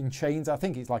basically putting chains. I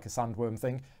think it's like a sandworm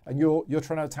thing, and you're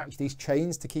trying to attach these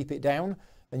chains to keep it down.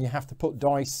 And you have to put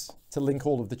dice to link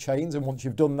all of the chains, and once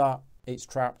you've done that, it's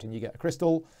trapped and you get a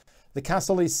crystal. The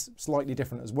castle is slightly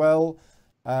different as well.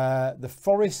 The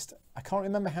forest, I can't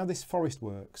remember how this forest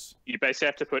works. You basically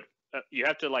have to put, you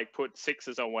have to like put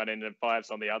 6s on one end and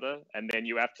 5s on the other, and then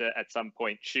you have to at some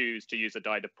point choose to use a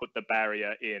die to put the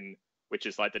barrier in, which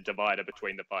is like the divider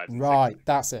between the 5s and 6s. Right,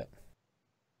 that's it.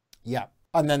 Yeah,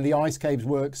 and then the ice caves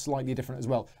work slightly different as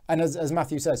well. And as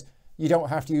Matthew says, you don't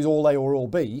have to use all A or all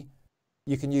B.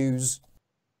 You can use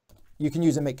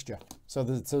a mixture, so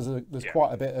there's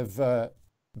quite a bit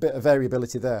of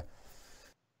variability there.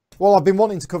 Well, I've been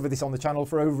wanting to cover this on the channel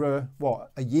for over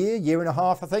a year and a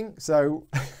half, I think. So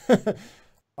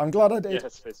I'm glad I did. Yeah,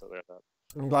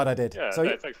 I'm glad I did. Yeah,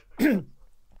 so no,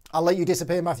 I'll let you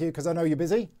disappear, Matthew, because I know you're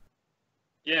busy.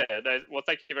 Yeah, well,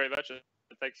 thank you very much.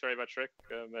 Thanks very much, Rick,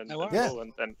 and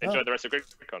enjoy the rest of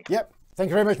GridCon. Yep, thank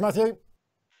you very much, Matthew.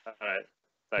 All right.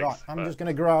 Thanks. Right, I'm just going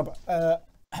to grab,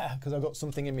 because I've got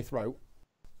something in my throat.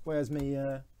 Where's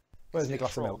my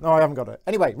glass of milk? No, I haven't got it.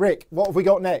 Anyway, Rick, what have we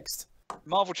got next?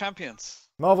 Marvel Champions.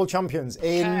 Marvel Champions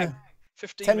in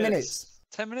 15 10 minutes.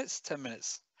 10 minutes? 10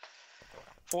 minutes.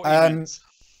 40 minutes.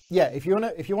 Yeah, if you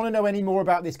want to know any more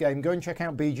about this game, go and check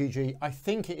out BGG. I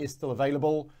think it is still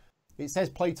available. It says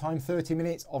playtime 30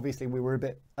 minutes. Obviously, we were a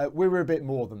bit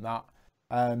more than that.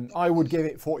 I would give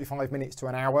it 45 minutes to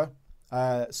an hour.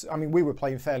 I mean, we were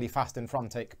playing fairly fast and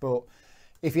frantic, but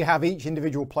if you have each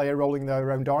individual player rolling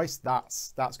their own dice,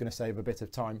 that's going to save a bit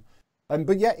of time.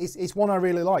 But yeah, it's one I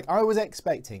really like. I was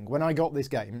expecting, when I got this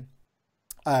game,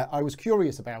 I was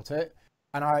curious about it,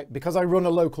 and because I run a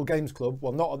local games club,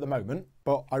 well, not at the moment,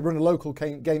 but I run a local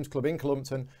games club in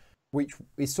Clumpton, which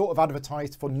is sort of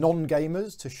advertised for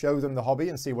non-gamers to show them the hobby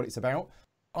and see what it's about.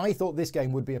 I thought this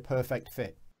game would be a perfect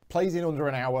fit. Plays in under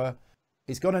an hour.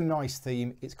 It's got a nice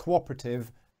theme, it's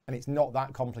cooperative, and it's not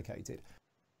that complicated.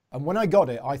 And when I got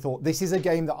it, I thought, this is a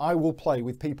game that I will play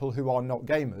with people who are not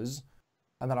gamers.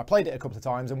 And then I played it a couple of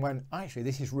times and went, actually,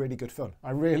 this is really good fun. I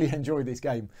really enjoy this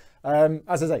game.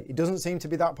 As I say, it doesn't seem to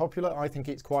be that popular. I think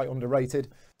it's quite underrated.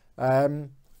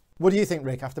 What do you think,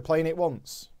 Rick, after playing it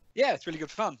once? Yeah, it's really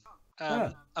good fun.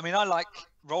 I mean, I like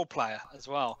role player as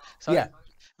well. So yeah.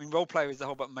 I mean, role player is the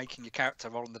whole about making your character,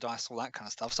 rolling the dice, all that kind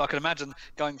of stuff. So I can imagine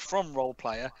going from role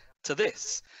player to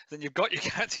this. Then you've got your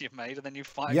character you've made, and then you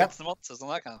fight against the monsters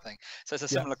and that kind of thing. So it's a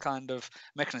similar kind of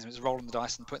mechanism. It's rolling the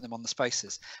dice and putting them on the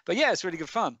spaces. But yeah, it's really good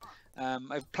fun.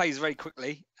 It plays very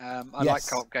quickly. I like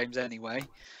co-op games anyway.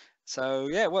 So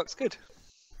yeah, it works good.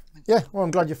 Yeah, well,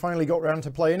 I'm glad you finally got round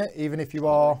to playing it, even if you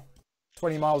are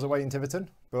 20 miles away in Tiverton.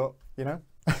 But, you know,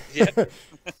 yeah,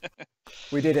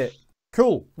 we did it.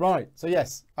 Cool. Right. So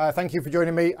yes, thank you for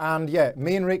joining me. And yeah,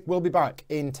 me and Rick will be back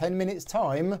in 10 minutes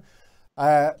time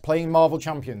playing Marvel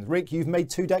Champions. Rick, you've made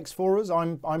 2 decks for us.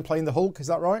 I'm playing the Hulk. Is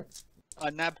that right? I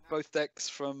nabbed both decks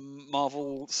from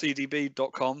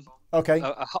marvelcdb.com. Okay.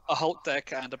 A Hulk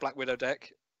deck and a Black Widow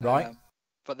deck. Right.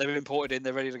 But they're imported in.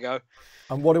 They're ready to go.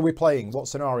 And what are we playing? What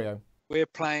scenario? We're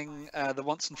playing the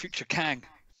Once and Future Kang.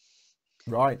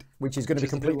 Right. Which is going to be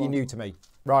completely new to me.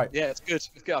 Right. Yeah, it's good.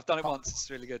 It's good. I've done it once.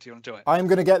 It's really good. You'll enjoy it. I'm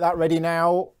going to get that ready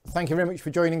now. Thank you very much for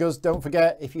joining us. Don't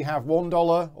forget, if you have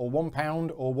 $1 or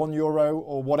 £1 or €1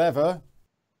 or whatever,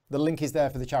 the link is there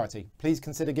for the charity. Please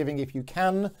consider giving if you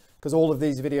can, because all of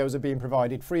these videos are being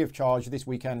provided free of charge this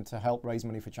weekend to help raise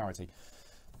money for charity.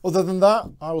 Other than that,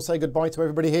 I will say goodbye to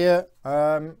everybody here.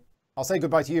 I'll say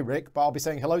goodbye to you, Rick, but I'll be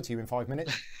saying hello to you in 5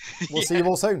 minutes. We'll see you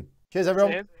all soon. Cheers,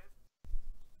 everyone.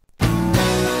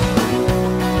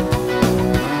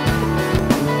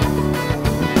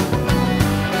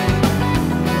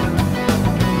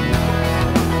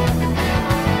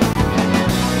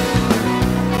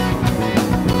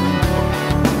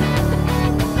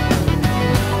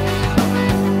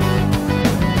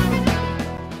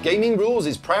 Gaming Rules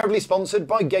is proudly sponsored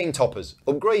by Game Toppers,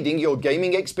 upgrading your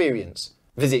gaming experience.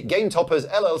 Visit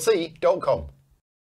GameToppersLLC.com.